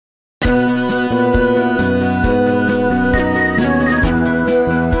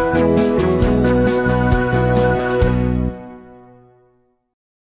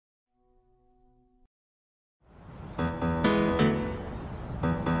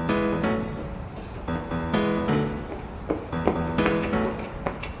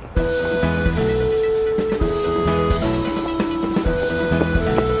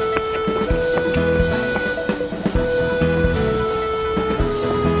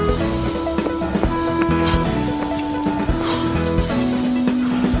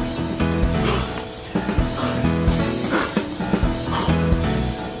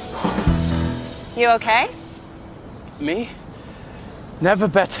You okay? Me? Never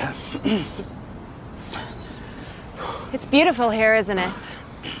better. It's beautiful here, isn't it?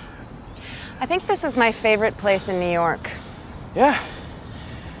 I think this is my favorite place in New York. Yeah,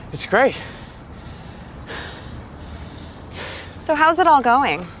 it's great. So how's it all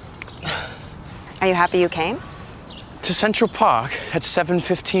going? Are you happy you came? To Central Park at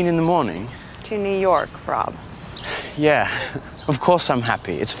 7:15 in the morning? To New York, Rob. Yeah, of course I'm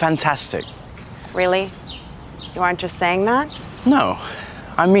happy. It's fantastic. Really? You aren't just saying that? No,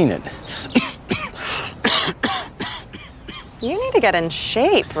 I mean it. You need to get in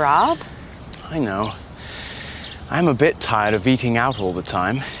shape, Rob. I know. I'm a bit tired of eating out all the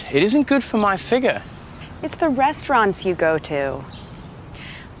time. It isn't good for my figure. It's the restaurants you go to.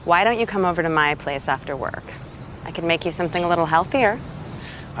 Why don't you come over to my place after work? I can make you something a little healthier.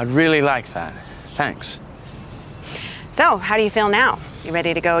 I'd really like that. Thanks. So, how do you feel now? You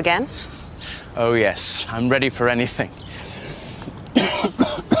ready to go again? Oh yes, I'm ready for anything.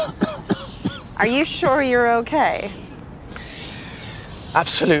 Are you sure you're okay?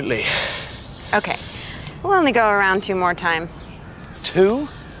 Absolutely. Okay, we'll only go around 2 more times. 2?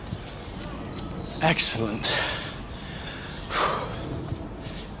 Excellent.